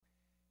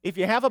If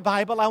you have a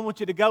Bible, I want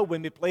you to go with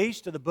me,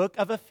 please, to the book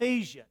of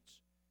Ephesians.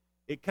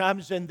 It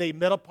comes in the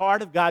middle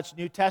part of God's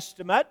New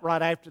Testament,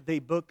 right after the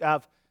book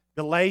of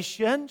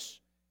Galatians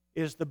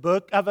is the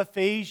book of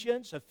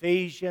Ephesians,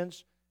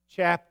 Ephesians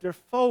chapter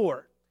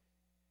 4.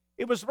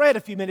 It was read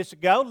a few minutes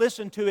ago.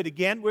 Listen to it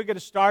again. We're going to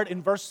start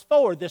in verse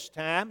 4 this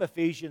time,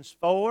 Ephesians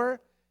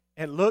 4,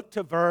 and look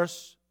to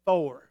verse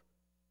 4.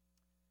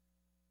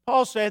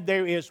 Paul said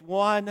there is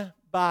one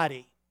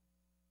body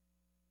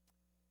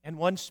and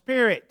one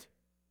Spirit,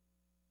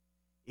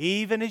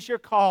 even as you're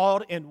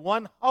called in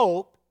one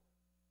hope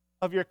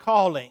of your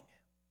calling.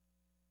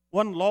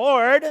 One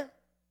Lord,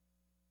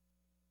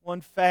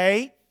 one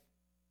faith,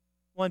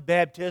 one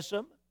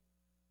baptism,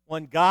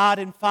 one God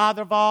and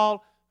Father of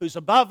all, who's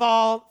above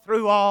all,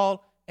 through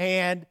all,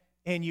 and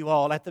in you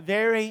all. At the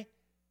very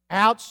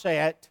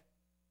outset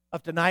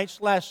of tonight's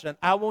lesson,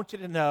 I want you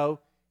to know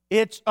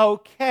it's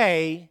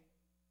okay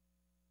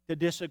to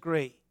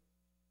disagree.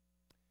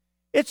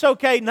 It's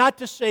okay not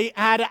to see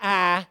eye to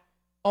eye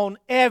on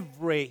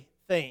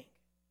everything.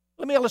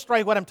 Let me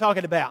illustrate what I'm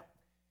talking about.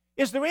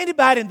 Is there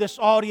anybody in this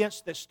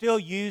audience that still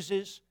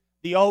uses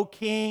the old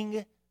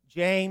King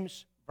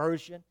James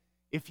Version?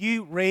 If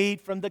you read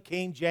from the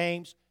King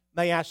James,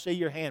 may I see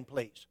your hand,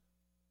 please?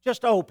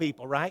 Just old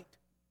people, right?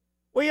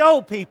 We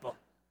old people.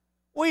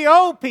 We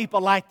old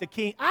people like the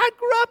King. I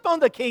grew up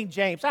on the King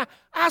James.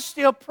 I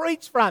still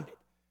preach from it.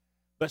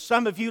 But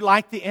some of you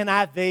like the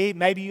NIV.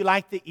 Maybe you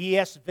like the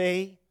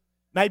ESV.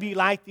 Maybe you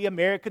like the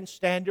American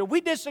Standard.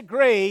 We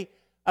disagree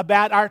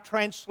about our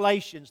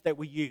translations that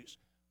we use.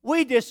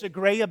 We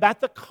disagree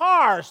about the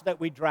cars that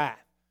we drive.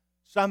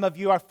 Some of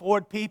you are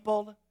Ford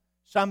people.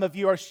 Some of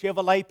you are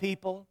Chevrolet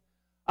people.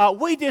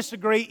 We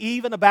disagree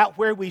even about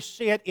where we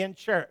sit in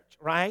church,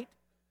 right?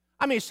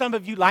 I mean, some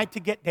of you like to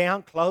get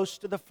down close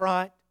to the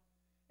front,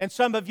 and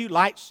some of you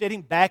like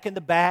sitting back in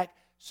the back.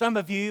 Some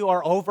of you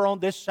are over on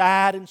this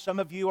side, and some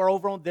of you are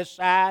over on this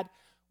side.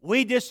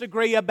 We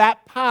disagree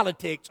about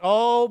politics.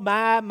 Oh,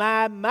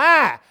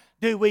 my.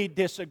 Do we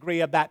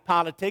disagree about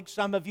politics?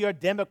 Some of you are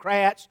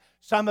Democrats.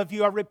 Some of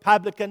you are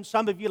Republicans.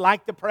 Some of you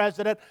like the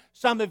president.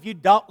 Some of you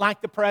don't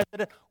like the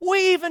president.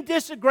 We even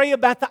disagree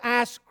about the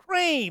ice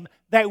cream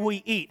that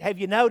we eat. Have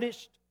you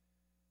noticed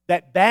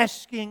that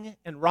Baskin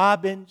and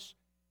Robbins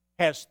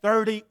has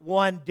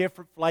 31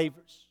 different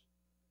flavors?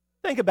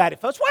 Think about it,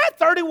 folks. Why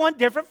 31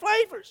 different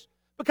flavors?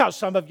 Because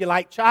some of you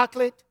like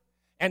chocolate,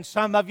 and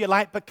some of you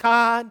like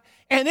pecan.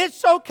 And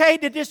it's okay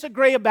to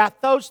disagree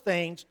about those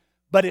things,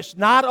 but it's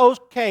not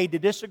okay to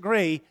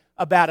disagree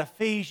about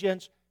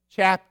Ephesians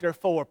chapter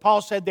 4.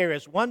 Paul said there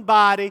is one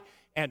body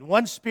and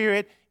one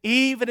Spirit,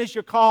 even as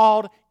you're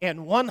called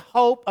in one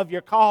hope of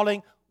your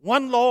calling,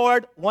 one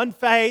Lord, one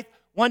faith,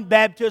 one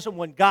baptism,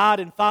 one God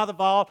and Father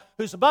of all,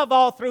 who's above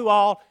all, through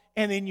all,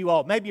 and in you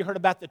all. Maybe you heard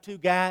about the two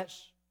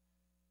guys.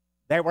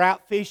 They were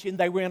out fishing.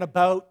 They were in a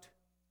boat.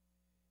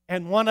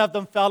 And one of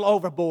them fell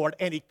overboard,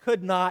 and he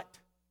could not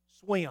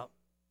swim.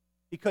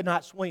 He could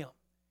not swim.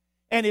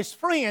 And his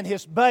friend,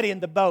 his buddy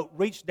in the boat,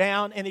 reached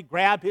down and he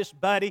grabbed his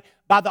buddy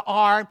by the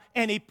arm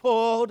and he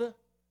pulled.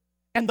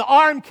 And the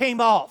arm came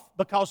off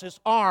because his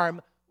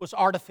arm was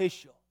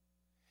artificial.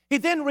 He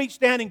then reached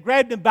down and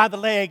grabbed him by the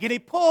leg and he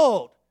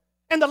pulled.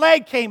 And the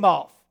leg came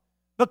off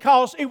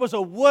because it was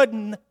a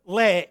wooden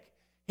leg.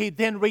 He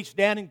then reached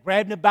down and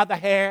grabbed him by the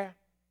hair.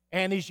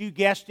 And as you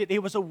guessed it,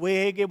 it was a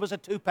wig, it was a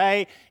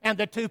toupee, and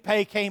the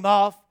toupee came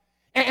off.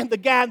 And the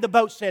guy in the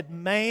boat said,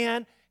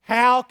 "Man,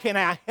 how can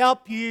I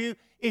help you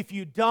if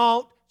you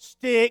don't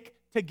stick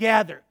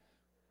together?"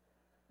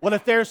 Well,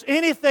 if there's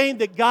anything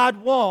that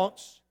God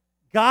wants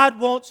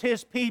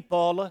His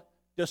people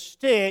to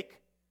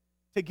stick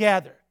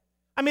together.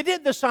 I mean,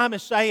 didn't the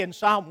psalmist say in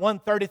Psalm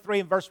 133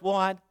 and verse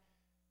 1,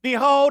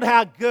 "Behold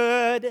how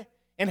good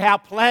and how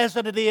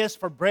pleasant it is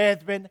for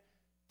brethren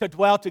to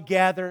dwell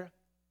together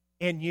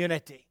in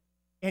unity."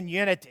 In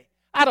unity.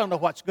 I don't know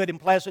what's good and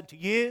pleasant to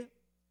you.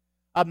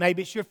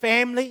 Maybe it's your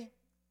family.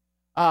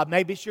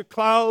 Maybe it's your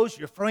clothes,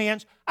 your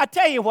friends. I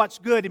tell you what's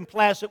good and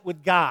pleasant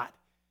with God.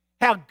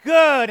 How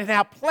good and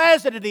how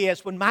pleasant it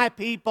is when my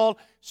people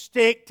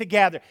stick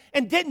together.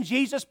 And didn't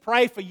Jesus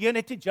pray for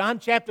unity? John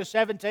chapter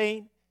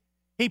 17.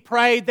 He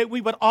prayed that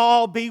we would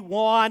all be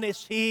one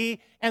as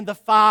He and the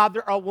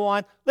Father are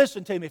one.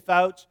 Listen to me,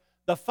 folks.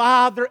 The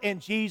Father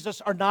and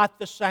Jesus are not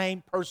the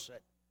same person.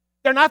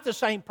 They're not the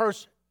same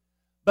person.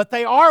 But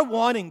they are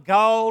one in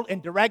goal,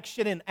 in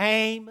direction, and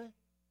aim.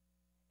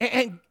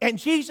 And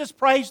Jesus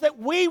prays that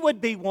we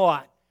would be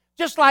one,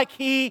 just like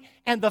He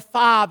and the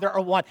Father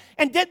are one.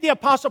 And did the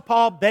Apostle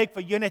Paul beg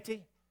for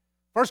unity?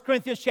 1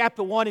 Corinthians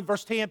chapter 1 and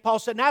verse 10, Paul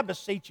said, "Now I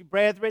beseech you,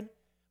 brethren,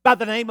 by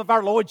the name of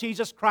our Lord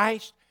Jesus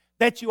Christ,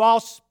 that you all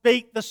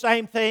speak the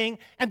same thing,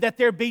 and that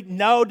there be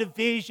no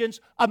divisions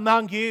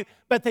among you,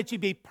 but that you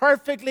be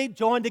perfectly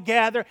joined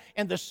together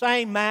in the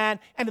same mind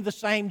and in the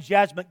same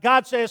judgment."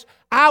 God says,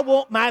 I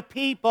want my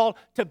people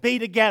to be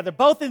together.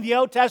 Both in the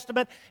Old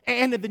Testament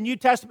and in the New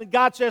Testament,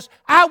 God says,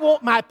 I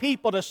want my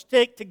people to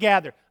stick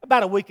together.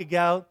 About a week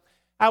ago,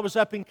 I was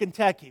up in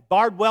Kentucky,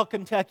 Bardwell,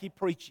 Kentucky,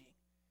 preaching.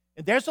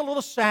 And there's a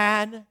little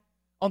sign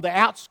on the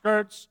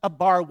outskirts of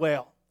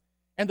Barwell.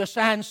 And the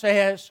sign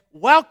says,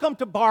 "Welcome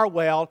to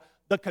Barwell,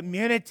 the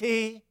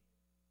community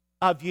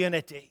of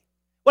unity."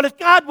 Well, if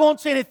God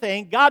wants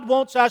anything, God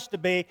wants us to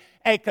be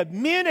a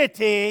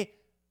community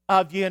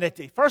of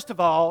unity. First of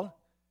all,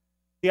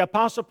 the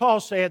Apostle Paul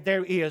said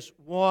there is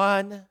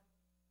one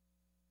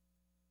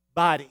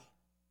body.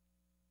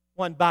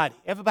 One body.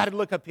 Everybody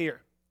look up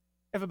here.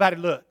 Everybody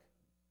look.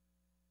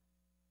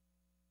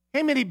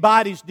 How many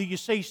bodies do you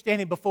see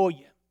standing before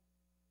you?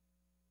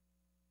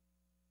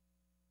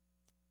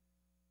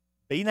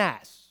 Be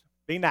nice.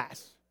 Be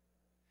nice.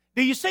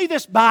 Do you see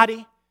this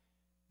body?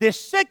 This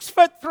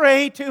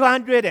 6'3",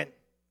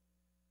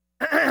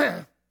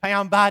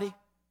 200-pound body?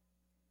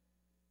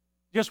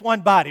 Just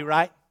one body,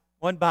 right?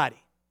 One body.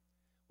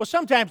 Well,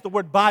 sometimes the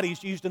word body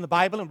is used in the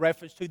Bible in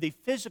reference to the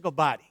physical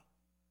body.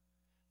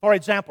 For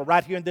example,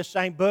 right here in this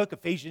same book,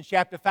 Ephesians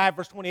chapter 5,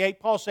 verse 28,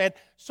 Paul said,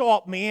 "So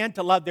ought men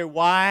to love their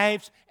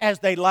wives as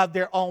they love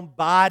their own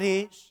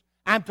bodies."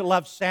 I'm to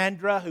love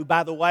Sandra, who,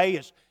 by the way,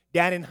 is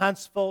down in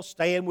Huntsville,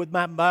 staying with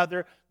my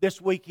mother this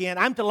weekend.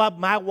 I'm to love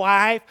my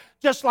wife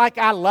just like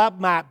I love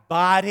my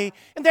body.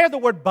 And there the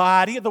word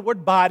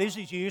bodies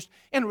is used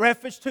in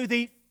reference to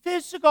the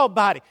physical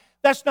body.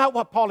 That's not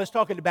what Paul is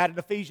talking about in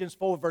Ephesians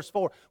 4, verse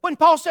 4. When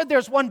Paul said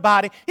there's one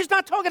body, he's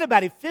not talking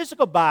about a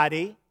physical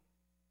body.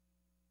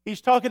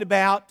 He's talking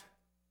about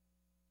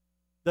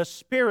the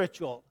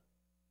spiritual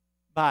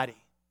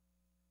body.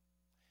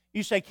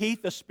 You say,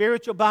 "Keith, the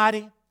spiritual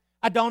body?"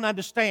 I don't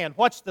understand.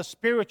 What's the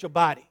spiritual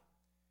body?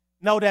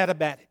 No doubt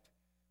about it.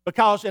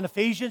 Because in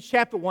Ephesians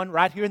chapter 1,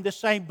 right here in this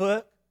same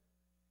book,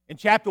 in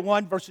chapter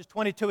 1, verses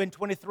 22 and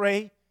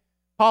 23,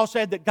 Paul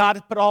said that God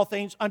has put all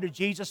things under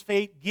Jesus'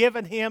 feet,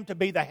 given Him to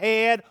be the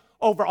head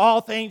over all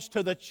things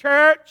to the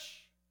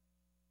church,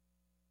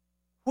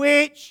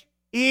 which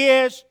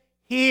is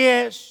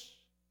His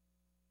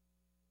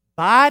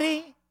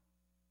body.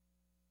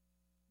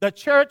 The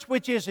church,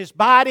 which is His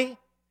body.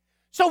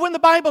 So when the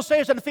Bible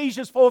says in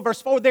Ephesians 4,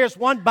 verse 4, there's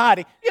one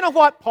body, you know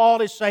what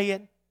Paul is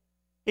saying?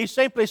 He's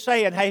simply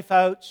saying, "Hey,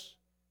 folks,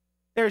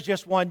 there's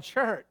just one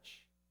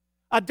church."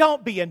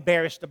 Don't be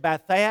embarrassed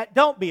about that.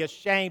 Don't be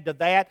ashamed of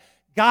that.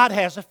 God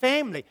has a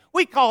family.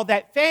 We call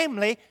that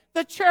family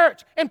the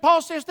church. And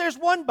Paul says there's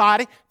one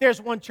body, there's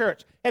one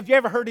church. Have you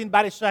ever heard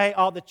anybody say,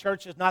 "Oh, the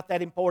church is not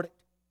that important"?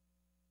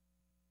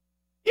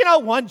 You know,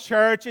 one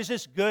church is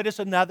as good as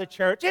another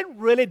church. It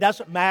really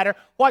doesn't matter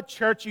what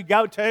church you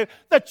go to.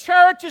 The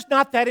church is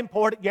not that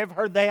important. You ever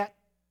heard that?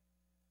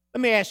 Let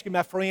me ask you,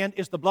 my friend,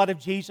 is the blood of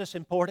Jesus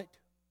important?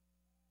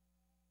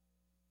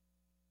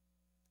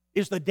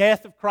 Is the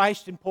death of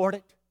Christ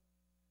important?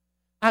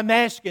 I'm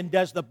asking,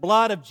 does the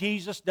blood of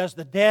Jesus, does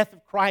the death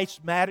of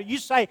Christ matter? You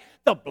say,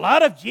 the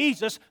blood of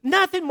Jesus,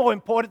 nothing more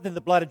important than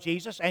the blood of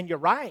Jesus, and you're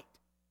right.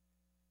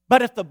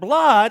 But if the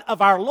blood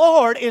of our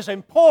Lord is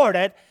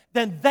important,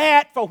 then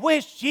that for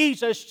which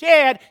Jesus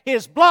shed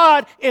His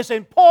blood is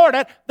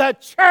important. The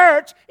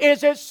church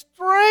is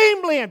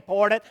extremely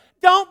important.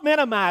 Don't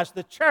minimize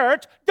the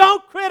church.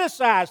 Don't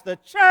criticize the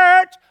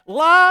church.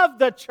 Love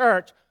the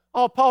church.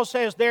 Oh, Paul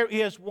says there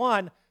is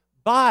one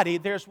body,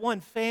 there's one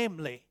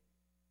family.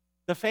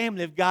 The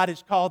family of God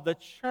is called the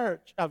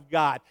church of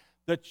God.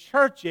 The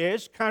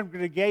churches,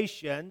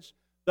 congregations,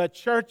 the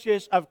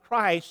churches of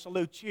Christ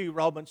salute you,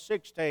 Romans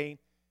 16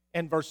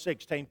 and verse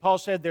 16. Paul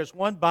said there's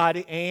one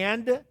body,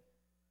 and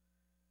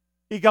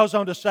he goes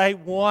on to say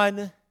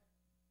one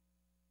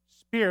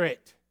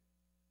spirit.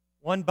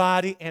 One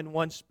body and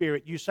one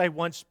spirit. You say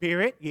one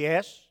spirit?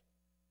 Yes.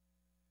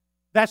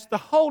 That's the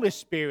Holy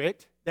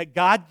Spirit that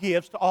God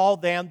gives to all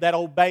them that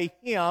obey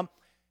Him.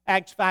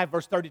 Acts 5,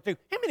 verse 32.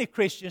 How many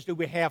Christians do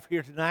we have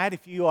here tonight?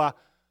 If you are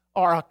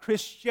a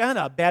Christian,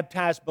 a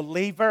baptized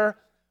believer,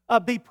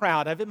 be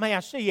proud of it. May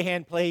I see your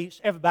hand,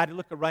 please? Everybody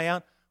look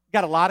around. We've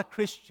got a lot of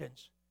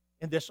Christians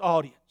in this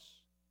audience.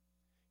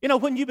 You know,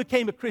 when you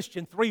became a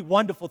Christian, 3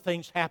 wonderful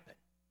things happened.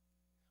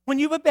 When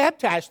you were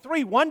baptized,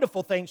 3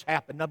 wonderful things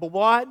happened. Number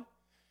 1,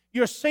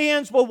 your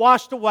sins were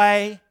washed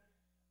away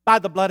by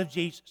the blood of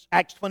Jesus.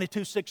 Acts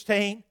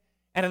 22:16.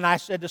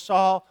 Ananias said to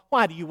Saul,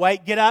 "Why do you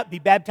wait? Get up, be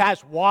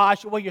baptized,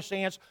 wash away your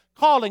sins,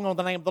 calling on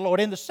the name of the Lord."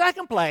 In the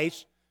second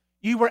place,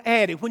 you were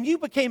added. When you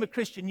became a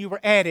Christian, you were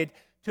added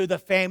to the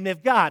family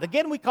of God.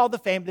 Again, we call the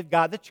family of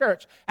God the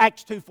church.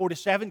 Acts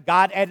 2:47,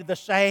 God added the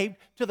saved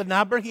to the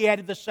number. He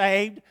added the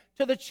saved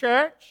to the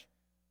church.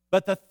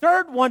 But the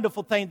third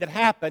wonderful thing that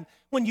happened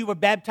when you were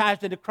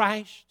baptized into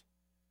Christ,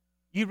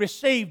 you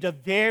received a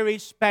very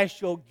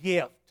special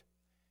gift.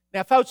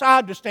 Now, folks, I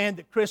understand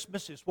that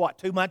Christmas is,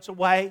 2 months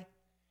away?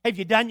 Have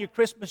you done your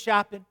Christmas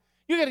shopping?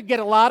 You're going to get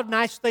a lot of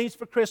nice things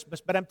for Christmas,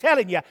 but I'm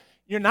telling you,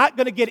 you're not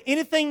going to get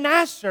anything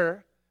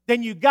nicer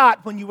than you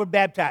got when you were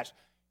baptized.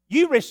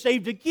 You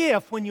received a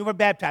gift when you were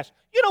baptized.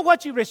 You know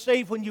what you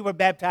received when you were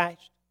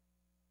baptized?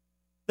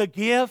 The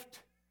gift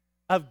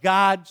of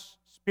God's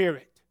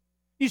Spirit.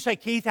 You say,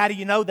 "Keith, how do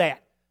you know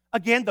that?"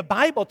 Again, the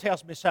Bible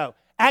tells me so.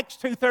 Acts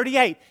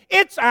 2:38.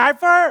 It's our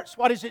verse.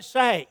 What does it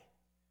say?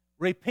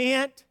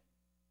 Repent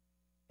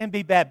and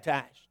be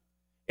baptized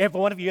every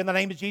one of you, in the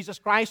name of Jesus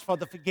Christ for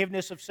the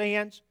forgiveness of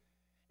sins.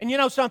 And you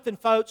know something,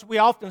 folks? We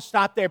often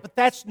stop there, but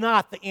that's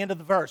not the end of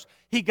the verse.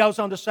 He goes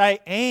on to say,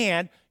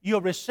 and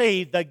you'll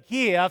receive the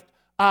gift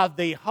of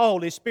the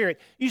Holy Spirit.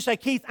 You say,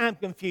 Keith, I'm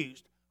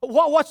confused.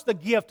 What's the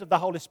gift of the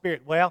Holy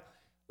Spirit? Well,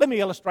 let me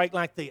illustrate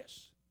like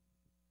this.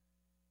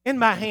 In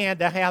my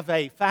hand, I have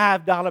a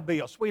 $5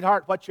 bill.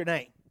 Sweetheart, what's your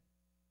name?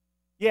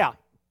 Yeah.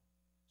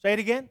 Say it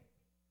again.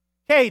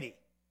 Katie.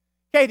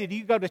 Katie, do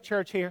you go to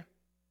church here?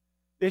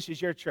 This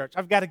is your church.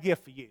 I've got a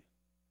gift for you.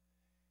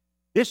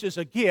 This is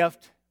a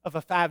gift of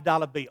a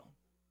 $5 bill.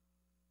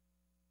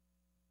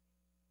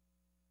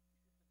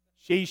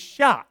 She's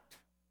shocked.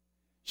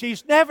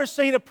 She's never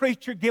seen a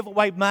preacher give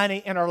away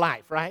money in her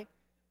life, right?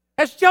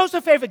 Has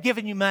Joseph ever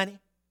given you money?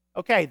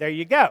 Okay, there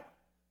you go.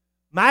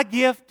 My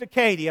gift to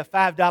Katie, a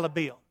 $5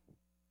 bill.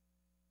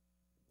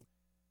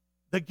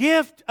 The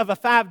gift of a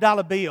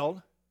 $5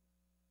 bill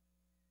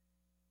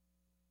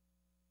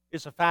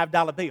is a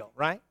 $5 bill,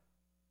 right?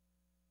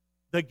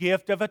 The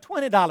gift of a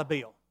 $20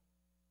 bill.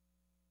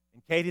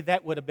 And Katie,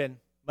 that would have been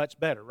much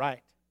better,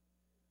 right?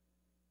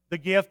 The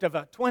gift of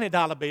a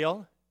 $20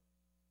 bill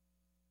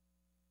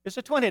is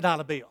a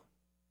 $20 bill.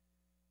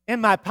 In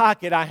my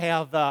pocket, I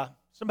have,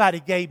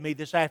 somebody gave me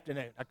this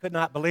afternoon. I could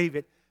not believe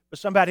it, but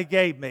somebody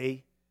gave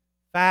me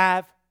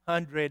 $500.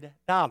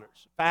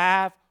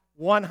 Five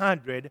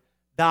 $100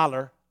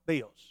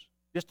 bills.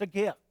 Just a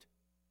gift.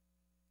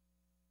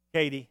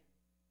 Katie,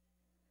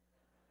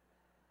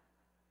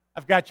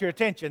 I've got your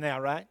attention now,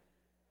 right?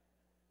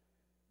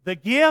 The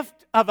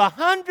gift of a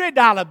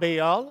 $100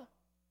 bill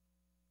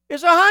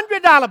is a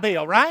 $100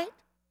 bill, right?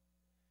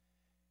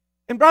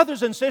 And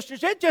brothers and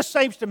sisters, it just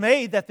seems to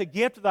me that the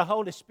gift of the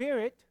Holy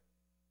Spirit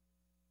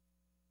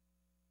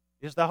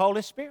is the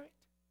Holy Spirit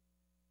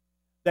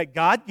that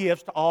God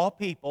gives to all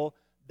people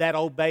that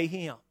obey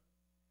Him.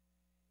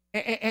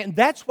 And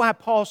that's why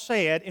Paul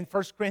said in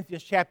 1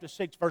 Corinthians chapter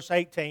 6, verse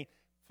 18,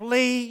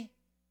 flee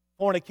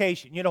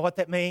fornication. You know what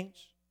that means?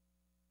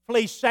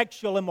 Flee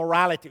sexual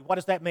immorality. What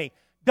does that mean?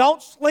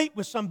 Don't sleep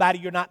with somebody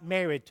you're not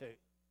married to.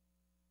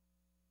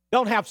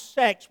 Don't have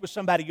sex with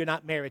somebody you're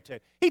not married to.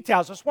 He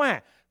tells us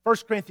why. 1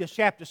 Corinthians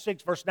chapter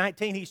 6, verse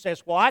 19, he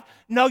says what?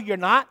 No, you're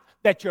not.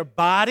 That your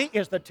body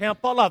is the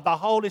temple of the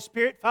Holy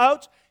Spirit,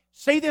 folks.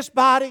 See this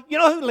body? You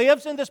know who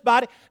lives in this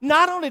body?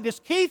 Not only does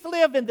Keith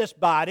live in this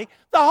body,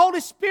 the Holy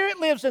Spirit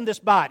lives in this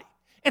body.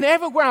 And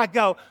everywhere I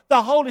go,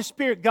 the Holy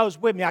Spirit goes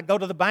with me. I go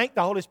to the bank,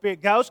 the Holy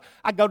Spirit goes.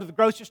 I go to the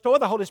grocery store,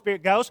 the Holy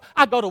Spirit goes.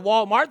 I go to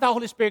Walmart, the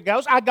Holy Spirit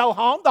goes. I go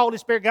home, the Holy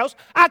Spirit goes.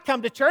 I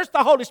come to church,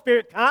 the Holy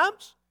Spirit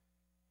comes.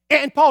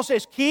 And Paul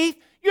says, Keith,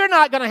 you're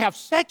not going to have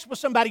sex with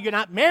somebody you're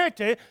not married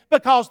to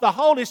because the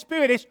Holy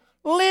Spirit is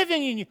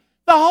living in you.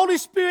 The Holy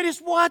Spirit is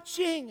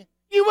watching.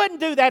 You wouldn't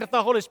do that if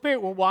the Holy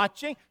Spirit were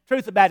watching.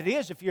 Truth about it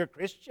is, if you're a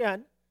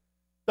Christian,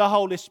 the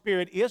Holy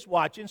Spirit is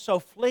watching. So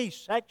flee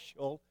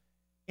sexual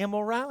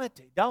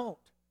immorality. Don't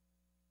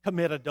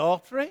commit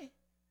adultery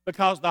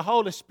because the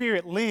Holy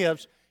Spirit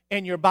lives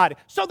in your body.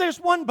 So there's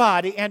one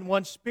body and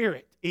one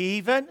spirit,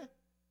 even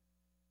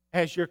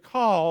as you're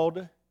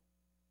called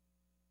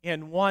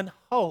in one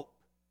hope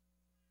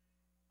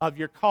of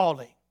your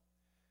calling.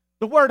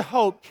 The word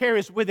hope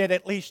carries with it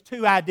at least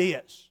two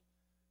ideas.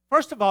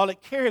 First of all,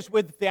 it carries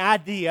with it the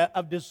idea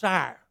of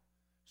desire.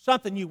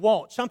 Something you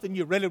want, something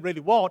you really,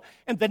 really want.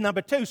 And then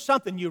number two,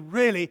 something you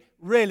really,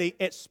 really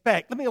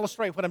expect. Let me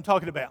illustrate what I'm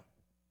talking about.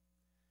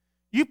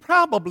 You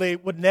probably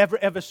would never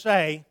ever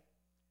say,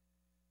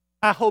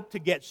 I hope to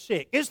get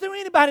sick. Is there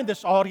anybody in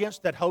this audience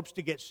that hopes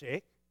to get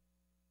sick?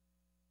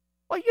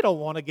 Well, you don't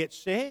want to get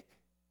sick.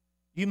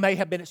 You may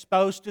have been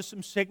exposed to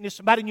some sickness.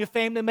 Somebody in your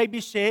family may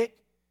be sick.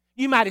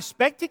 You might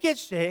expect to get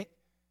sick,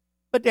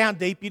 but down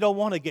deep you don't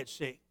want to get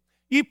sick.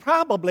 You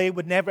probably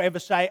would never ever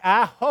say,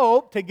 I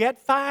hope to get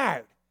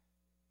fired.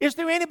 Is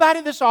there anybody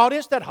in this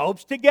audience that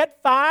hopes to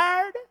get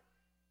fired?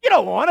 You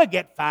don't want to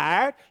get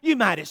fired. You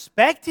might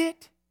expect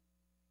it.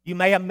 You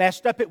may have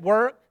messed up at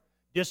work,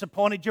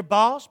 disappointed your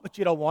boss, but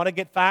you don't want to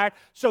get fired,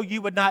 so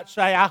you would not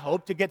say, I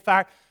hope to get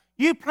fired.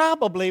 You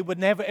probably would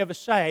never ever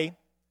say,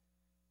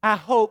 I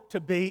hope to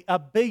be a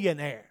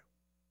billionaire.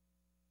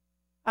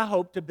 I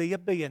hope to be a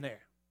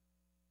billionaire.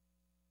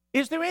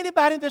 Is there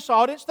anybody in this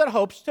audience that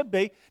hopes to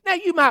be? Now,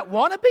 you might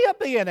want to be a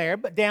billionaire,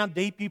 but down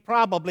deep you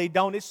probably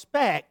don't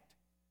expect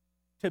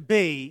to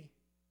be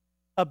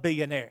a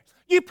billionaire.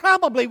 You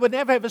probably would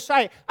never ever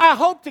say, I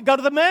hope to go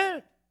to the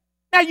moon.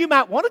 Now, you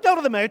might want to go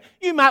to the moon.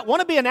 You might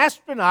want to be an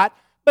astronaut,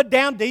 but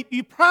down deep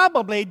you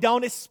probably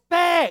don't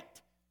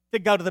expect to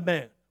go to the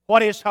moon.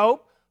 What is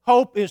hope?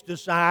 Hope is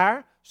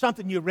desire,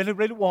 something you really,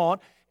 really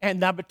want. And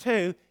number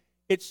two,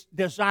 it's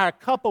desire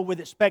coupled with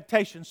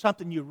expectation,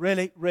 something you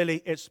really,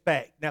 really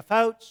expect. Now,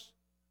 folks,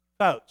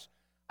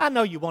 I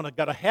know you want to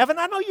go to heaven.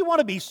 I know you want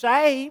to be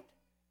saved.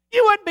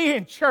 You wouldn't be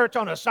in church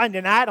on a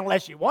Sunday night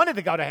unless you wanted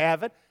to go to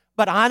heaven.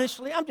 But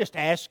honestly, I'm just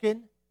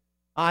asking,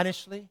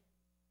 honestly,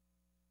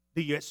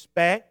 do you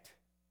expect,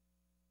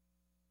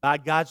 by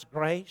God's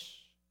grace,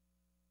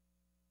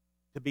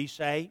 to be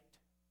saved?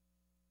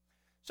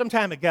 Some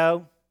time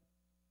ago,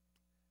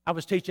 I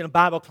was teaching a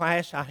Bible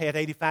class. I had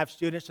 85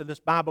 students in this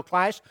Bible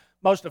class,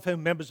 most of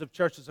whom members of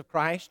Churches of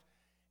Christ.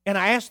 And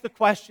I asked the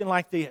question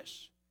like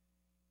this: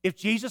 if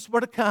Jesus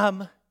were to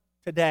come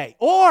today,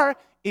 or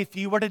if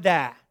you were to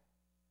die,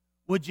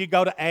 would you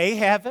go to A,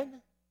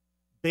 heaven,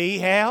 B,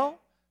 hell,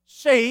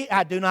 C,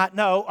 I do not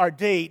know, or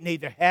D,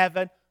 neither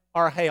heaven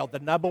or hell? The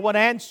number one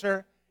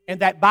answer in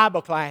that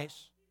Bible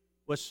class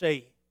was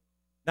C.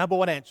 Number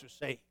one answer,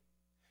 C.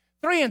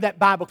 3 in that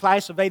Bible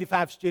class of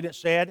 85 students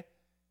said,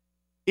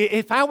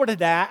 if I were to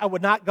die, I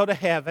would not go to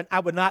heaven,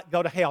 I would not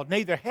go to hell,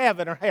 neither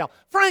heaven or hell.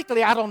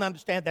 Frankly, I don't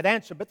understand that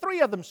answer, but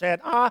 3 of them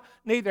said,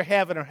 neither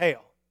heaven or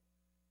hell.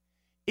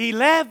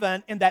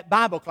 11 in that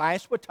Bible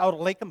class were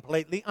totally,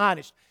 completely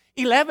honest.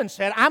 11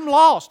 said, I'm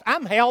lost,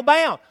 I'm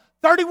hell-bound.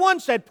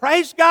 31 said,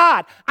 praise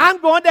God, I'm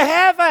going to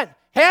heaven.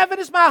 Heaven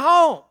is my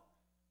home.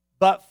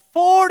 But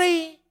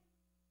 40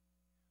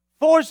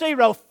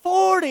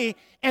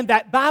 in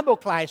that Bible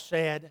class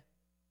said,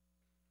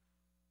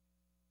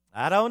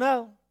 I don't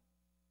know.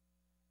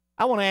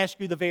 I want to ask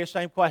you the very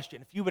same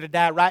question. If you were to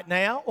die right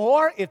now,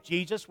 or if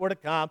Jesus were to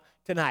come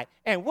tonight.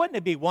 And wouldn't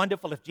it be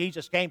wonderful if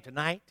Jesus came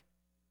tonight?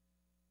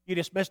 You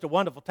just missed a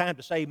wonderful time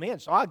to say amen,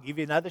 so I'll give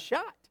you another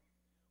shot.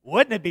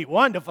 Wouldn't it be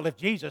wonderful if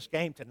Jesus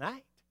came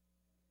tonight?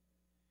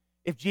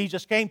 If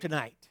Jesus came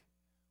tonight,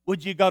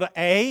 would you go to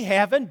A,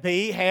 heaven,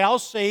 B, hell,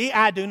 C,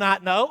 I do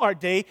not know, or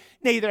D,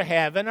 neither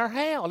heaven or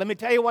hell? Let me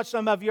tell you what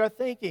some of you are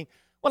thinking.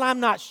 Well,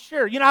 I'm not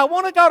sure. I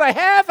want to go to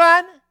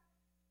heaven,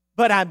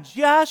 but I'm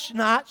just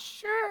not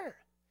sure.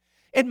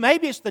 And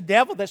maybe it's the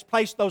devil that's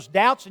placed those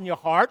doubts in your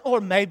heart,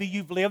 or maybe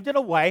you've lived in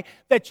a way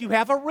that you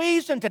have a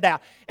reason to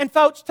doubt. And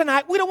folks,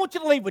 tonight, we don't want you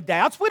to leave with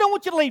doubts. We don't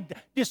want you to leave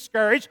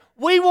discouraged.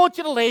 We want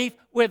you to leave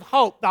with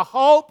hope, the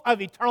hope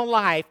of eternal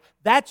life.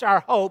 That's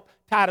our hope,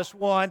 Titus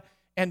 1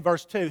 and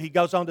verse 2. He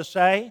goes on to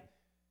say,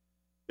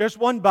 there's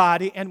one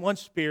body and one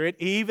spirit,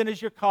 even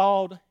as you're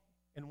called,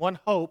 and one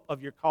hope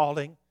of your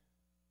calling,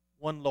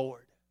 one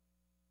Lord.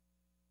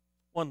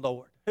 One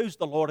Lord. Who's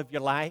the Lord of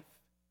your life?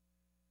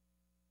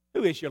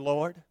 Who is your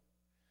Lord?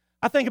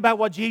 I think about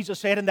what Jesus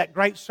said in that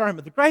great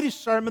sermon. The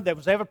greatest sermon that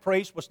was ever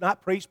preached was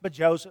not preached by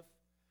Joseph.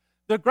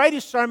 The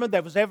greatest sermon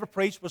that was ever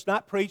preached was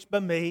not preached by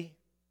me.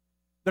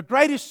 The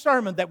greatest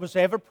sermon that was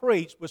ever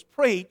preached was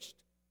preached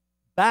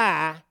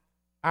by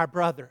our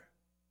brother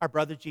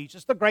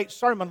Jesus. The great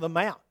Sermon on the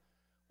Mount.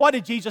 What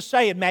did Jesus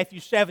say in Matthew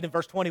 7 and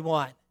verse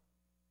 21?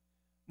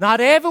 Not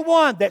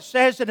everyone that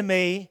says unto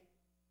me,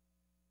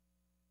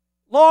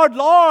 Lord,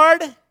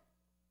 Lord,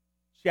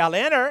 shall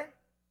enter.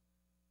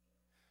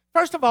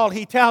 First of all,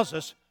 he tells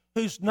us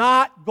who's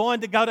not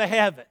going to go to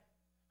heaven,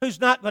 who's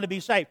not going to be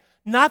saved.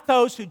 Not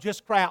those who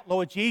just cry out,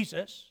 Lord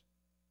Jesus.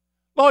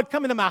 Lord,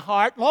 come into my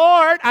heart.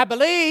 Lord, I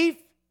believe.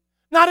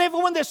 Not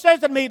everyone that says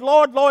to me,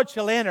 Lord, Lord,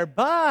 shall enter.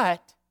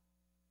 But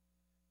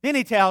then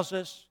he tells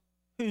us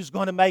who's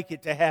going to make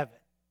it to heaven.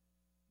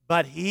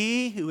 But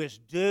he who is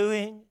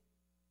doing,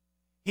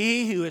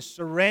 he who is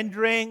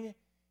surrendering,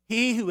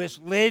 he who is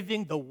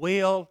living the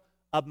will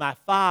of my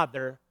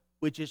Father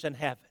which is in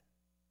heaven.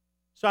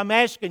 So I'm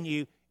asking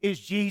you, is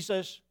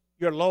Jesus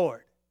your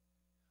Lord?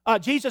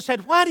 Jesus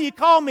said, why do you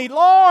call me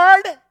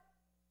Lord?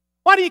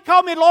 Why do you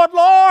call me Lord,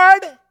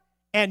 Lord?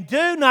 And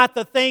do not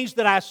the things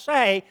that I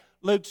say,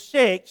 Luke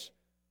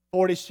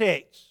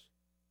 6:46.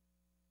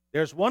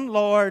 There's one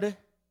Lord,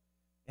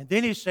 and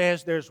then he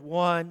says there's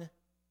one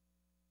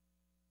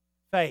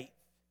faith.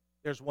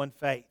 There's one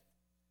faith.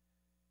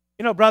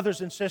 Brothers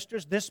and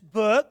sisters, this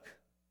book,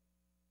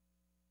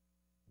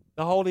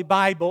 the Holy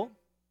Bible,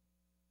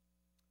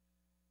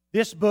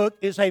 this book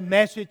is a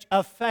message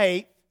of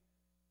faith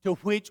to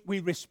which we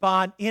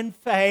respond in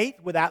faith.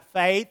 Without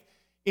faith,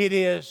 it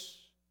is...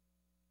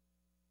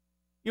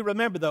 You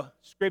remember the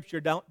scripture,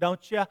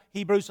 don't you?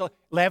 Hebrews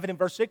 11 and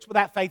verse 6,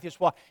 without faith is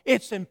what?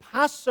 It's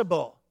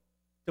impossible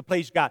to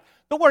please God.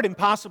 The word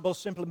impossible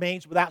simply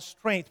means without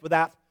strength,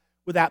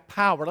 without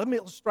power. Let me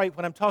illustrate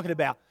what I'm talking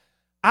about.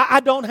 I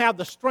don't have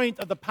the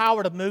strength or the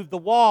power to move the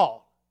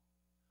wall.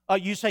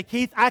 You say,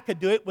 Keith, I could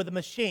do it with a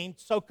machine,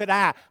 so could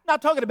I. I'm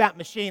not talking about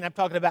machine, I'm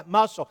talking about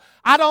muscle.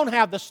 I don't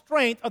have the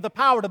strength or the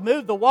power to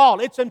move the wall.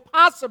 It's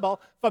impossible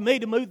for me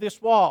to move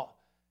this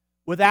wall.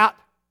 Without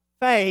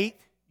faith,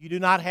 you do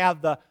not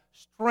have the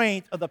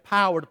strength or the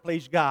power to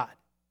please God.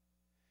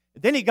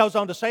 And then he goes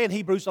on to say in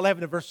Hebrews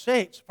 11 and verse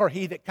 6, for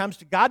he that comes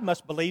to God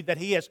must believe that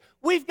he is.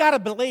 We've got to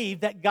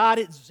believe that God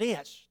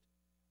exists.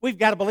 We've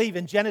got to believe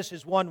in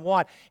Genesis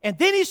 1:1. And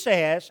then he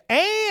says,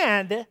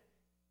 and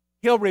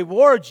he'll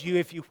reward you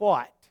if you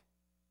what?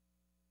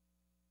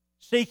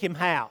 Seek him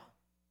how?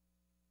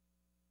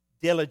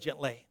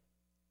 Diligently.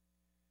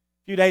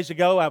 A few days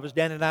ago, I was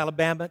down in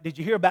Alabama. Did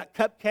you hear about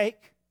Cupcake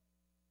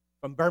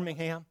from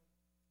Birmingham?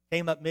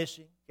 Came up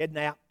missing,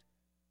 kidnapped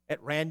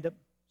at random.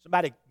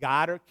 Somebody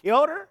got her,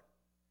 killed her.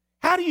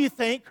 How do you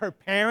think her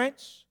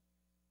parents,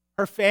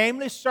 her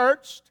family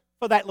searched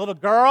for that little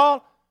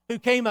girl who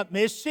came up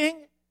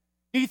missing?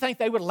 Do you think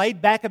they were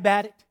laid back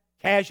about it,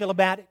 casual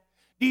about it?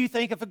 Do you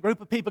think if a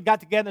group of people got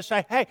together and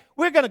say, hey,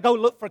 we're going to go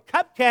look for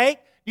Cupcake,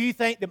 do you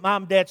think that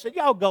mom and dad said,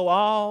 y'all go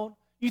on,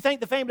 You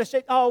think the family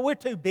said, oh, we're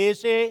too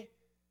busy.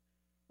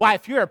 Why,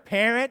 if you're a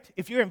parent,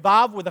 if you're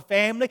involved with a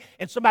family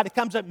and somebody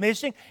comes up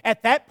missing,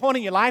 at that point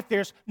in your life,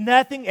 there's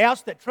nothing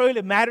else that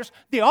truly matters.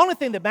 The only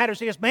thing that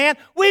matters is, man,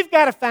 we've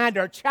got to find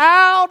our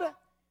child.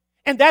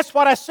 And that's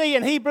what I see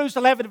in Hebrews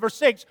 11, verse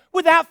 6.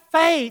 Without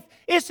faith,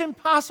 it's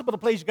impossible to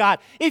please God.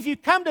 If you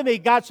come to me,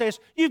 God says,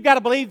 you've got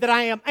to believe that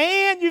I am,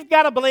 and you've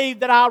got to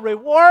believe that I'll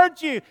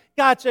reward you.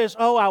 God says,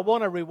 oh, I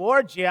want to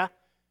reward you,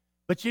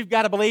 but you've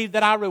got to believe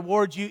that I'll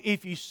reward you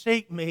if you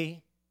seek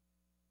me.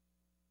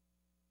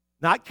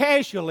 Not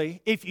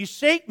casually. If you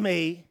seek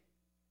me,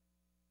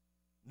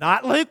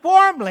 not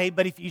lukewarmly,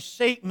 but if you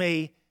seek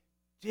me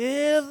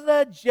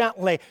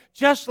diligently,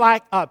 just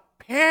like a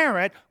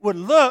parent would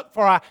look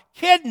for a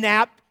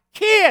kidnapped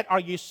kid. Are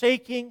you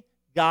seeking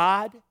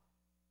God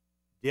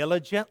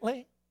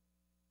diligently?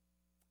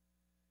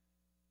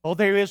 Oh,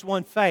 there is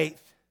one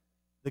faith.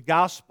 The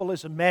gospel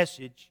is a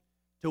message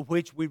to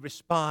which we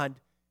respond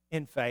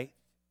in faith.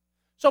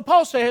 So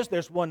Paul says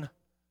there's one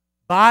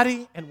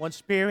body and one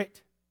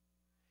spirit.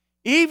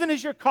 Even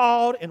as you're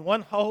called in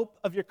one hope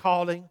of your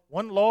calling,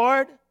 one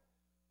Lord,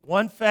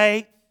 one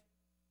faith,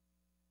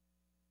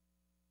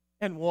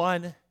 and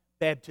one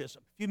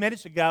baptism. A few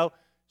minutes ago,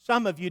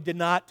 some of you did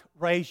not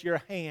raise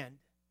your hand.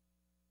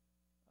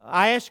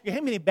 I asked you, how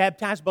many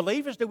baptized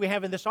believers do we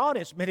have in this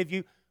audience? Many of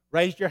you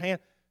raised your hand.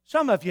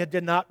 Some of you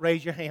did not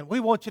raise your hand. We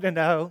want you to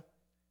know,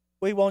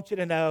 we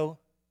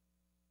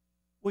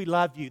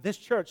love you. This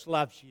church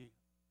loves you.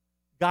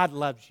 God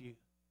loves you.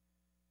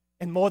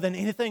 And more than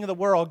anything in the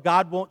world,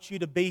 God wants you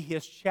to be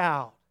His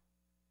child.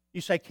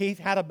 You say, Keith,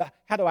 how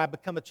do I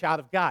become a child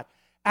of God?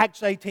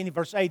 Acts 18 and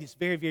verse 8 is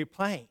very, very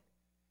plain.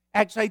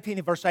 Acts 18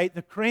 and verse 8,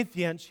 the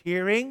Corinthians,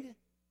 hearing,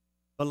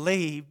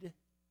 believed,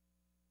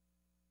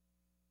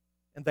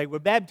 and they were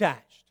baptized.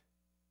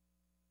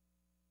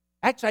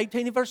 Acts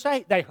 18 and verse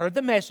 8, they heard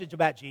the message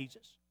about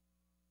Jesus.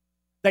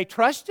 They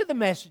trusted the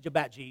message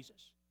about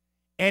Jesus.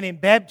 And in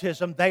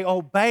baptism, they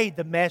obeyed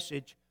the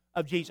message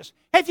of Jesus.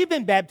 Have you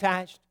been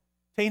baptized?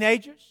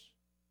 Teenagers,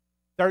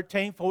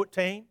 13,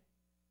 14,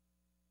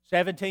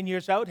 17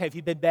 years old, have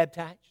you been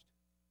baptized?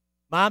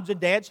 Moms and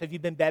dads, have you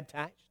been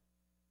baptized?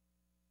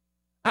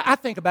 I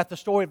think about the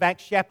story of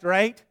Acts chapter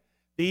 8.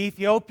 The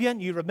Ethiopian,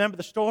 you remember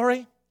the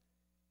story?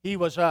 He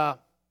was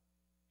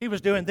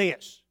doing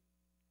this.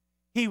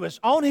 He was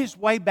on his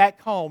way back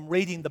home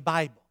reading the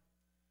Bible.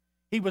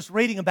 He was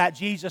reading about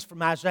Jesus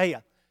from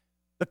Isaiah.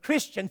 The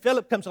Christian,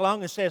 Philip, comes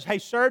along and says, hey,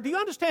 sir, do you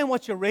understand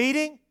what you're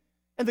reading?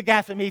 And the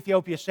guy from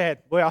Ethiopia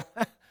said, well,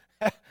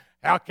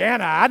 how can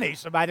I? I need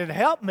somebody to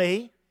help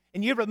me.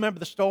 And you remember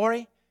the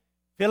story?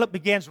 Philip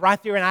begins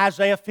right there in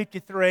Isaiah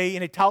 53,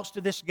 and he talks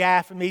to this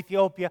guy from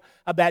Ethiopia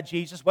about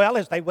Jesus. Well,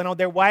 as they went on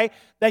their way,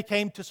 they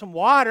came to some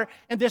water,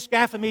 and this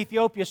guy from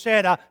Ethiopia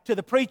said to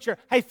the preacher,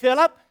 hey,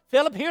 Philip,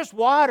 here's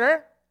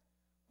water.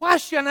 Why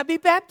shouldn't I be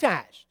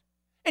baptized?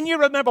 And you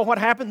remember what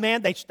happened,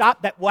 man? They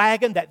stopped that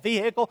wagon, that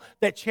vehicle,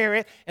 that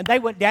chariot, and they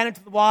went down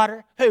into the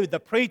water. Who? The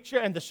preacher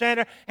and the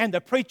sinner. And the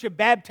preacher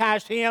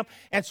baptized him.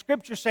 And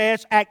Scripture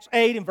says, Acts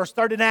 8 and verse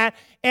 39,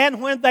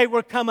 and when they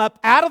were come up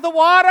out of the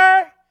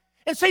water,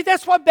 and see,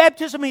 that's what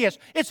baptism is.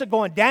 It's a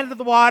going down into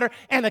the water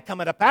and a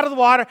coming up out of the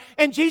water.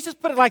 And Jesus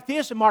put it like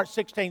this in Mark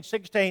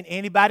 16:16,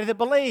 anybody that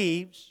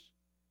believes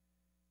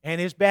and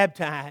is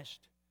baptized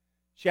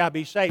shall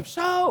be saved.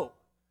 So,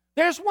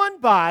 there's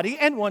one body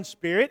and one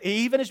spirit,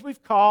 even as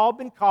we've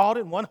been called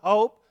in one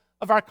hope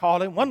of our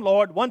calling, one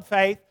Lord, one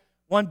faith,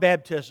 one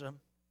baptism.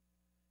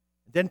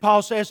 Then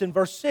Paul says in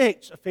verse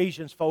 6,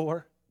 Ephesians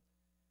 4,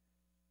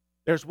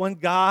 there's one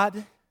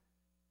God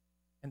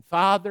and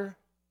Father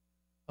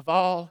of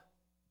all,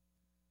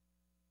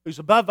 who's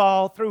above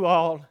all, through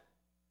all,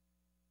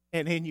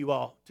 and in you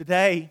all.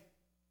 Today,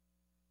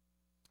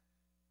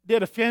 I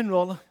did a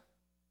funeral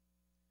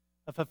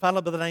of a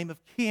fellow by the name of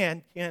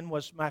Ken. Ken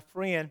was my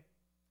friend.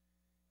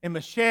 And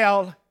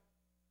Michelle,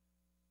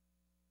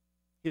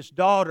 his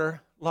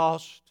daughter,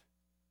 lost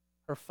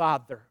her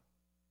father.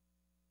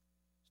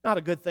 It's not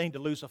a good thing to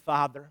lose a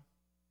father.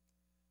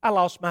 I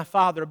lost my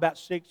father about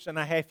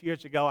 6.5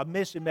 years ago. I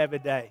miss him every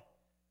day.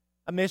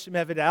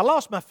 I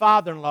lost my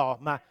father-in-law,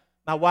 my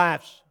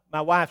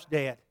wife's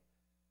dad.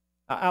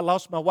 I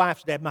lost my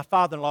wife's dad, my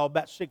father-in-law,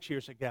 about 6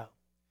 years ago.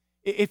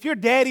 If your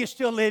daddy is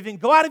still living,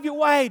 go out of your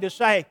way to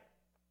say,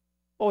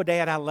 boy,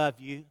 Dad, I love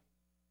you.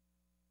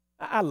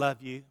 I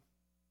love you.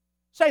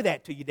 Say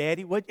that to your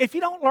daddy. If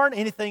you don't learn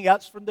anything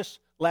else from this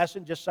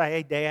lesson, just say,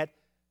 hey, Dad,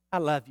 I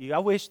love you. I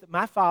wish that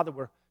my father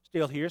were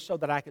still here so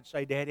that I could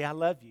say, Daddy, I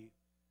love you.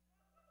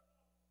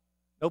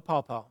 No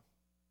pawpaw.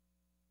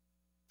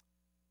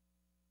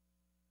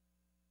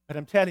 But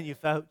I'm telling you,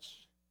 folks,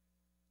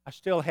 I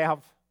still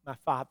have my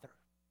father.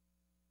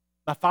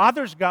 My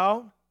father's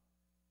gone,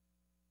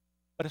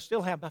 but I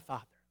still have my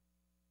father.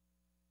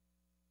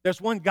 There's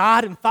one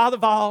God and Father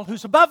of all,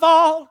 who's above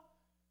all,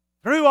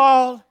 through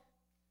all,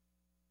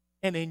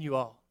 and in you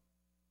all.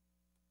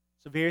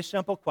 It's a very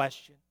simple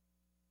question.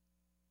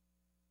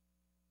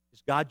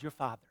 Is God your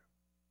Father?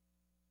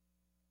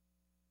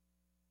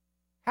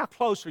 How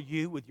close are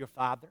you with your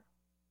Father?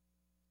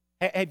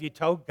 Have you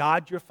told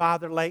God your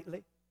Father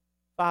lately?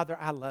 Father,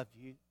 I love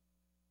you.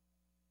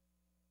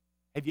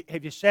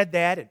 Have you said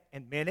that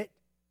and meant it?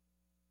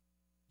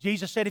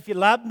 Jesus said, if you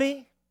love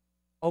me,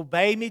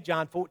 obey me,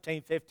 John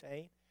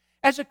 14:15.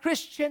 As a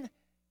Christian,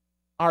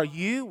 are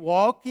you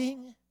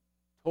walking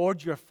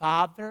toward your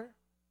Father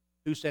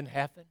who's in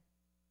heaven?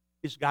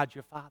 Is God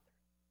your Father?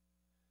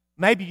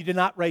 Maybe you did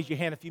not raise your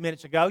hand a few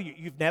minutes ago.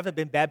 You've never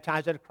been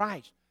baptized into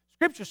Christ.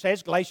 Scripture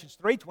says, Galatians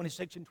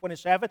 3:26 and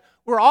 27,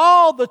 we're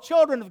all the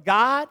children of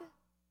God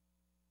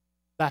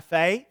by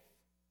faith.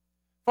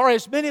 For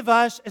as many of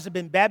us as have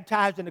been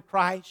baptized into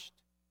Christ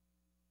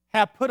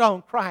have put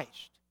on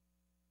Christ.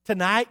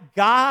 Tonight,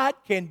 God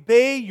can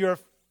be your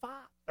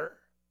Father.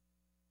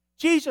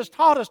 Jesus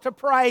taught us to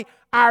pray,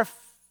 our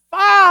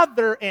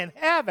Father in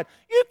heaven.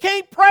 You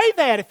can't pray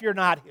that if you're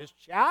not His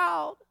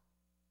child.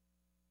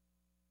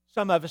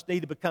 Some of us need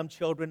to become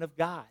children of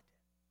God.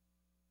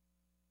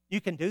 You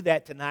can do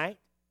that tonight.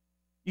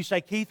 You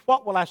say, Keith,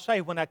 what will I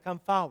say when I come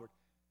forward?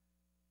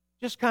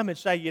 Just come and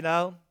say,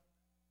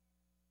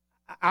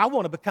 I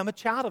want to become a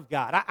child of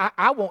God.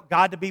 I want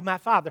God to be my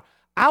Father.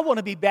 I want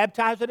to be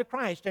baptized into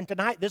Christ. And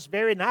tonight, this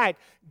very night,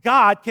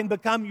 God can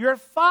become your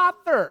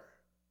Father.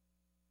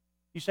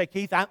 You say,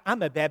 Keith,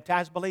 I'm a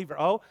baptized believer.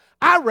 Oh,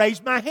 I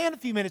raised my hand a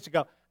few minutes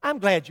ago. I'm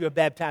glad you're a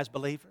baptized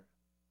believer.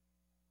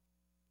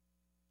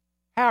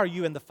 How are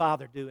you and the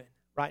Father doing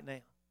right now?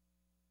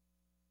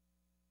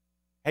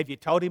 Have you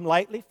told Him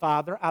lately,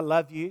 Father, I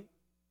love you?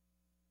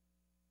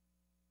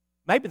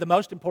 Maybe the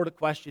most important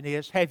question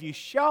is, have you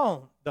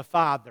shown the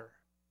Father,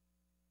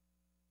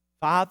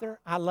 Father,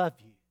 I love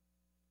you?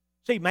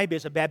 See, maybe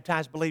as a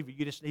baptized believer,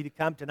 you just need to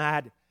come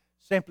tonight and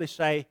simply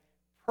say,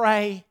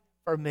 pray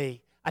for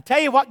me. I tell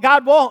you what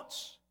God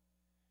wants.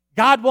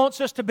 God wants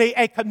us to be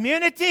a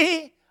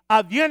community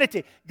of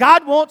unity.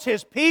 God wants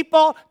His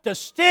people to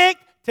stick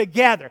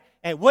together.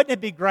 And wouldn't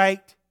it be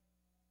great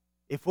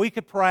if we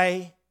could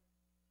pray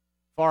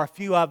for a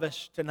few of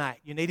us tonight?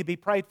 You need to be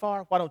prayed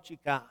for? Why don't you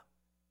come?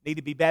 Need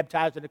to be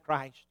baptized into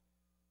Christ?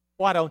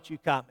 Why don't you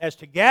come? As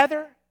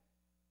together,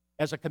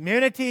 as a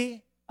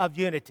community of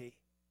unity,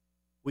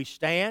 we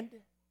stand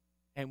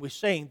and we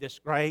sing this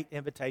great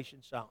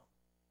invitation song.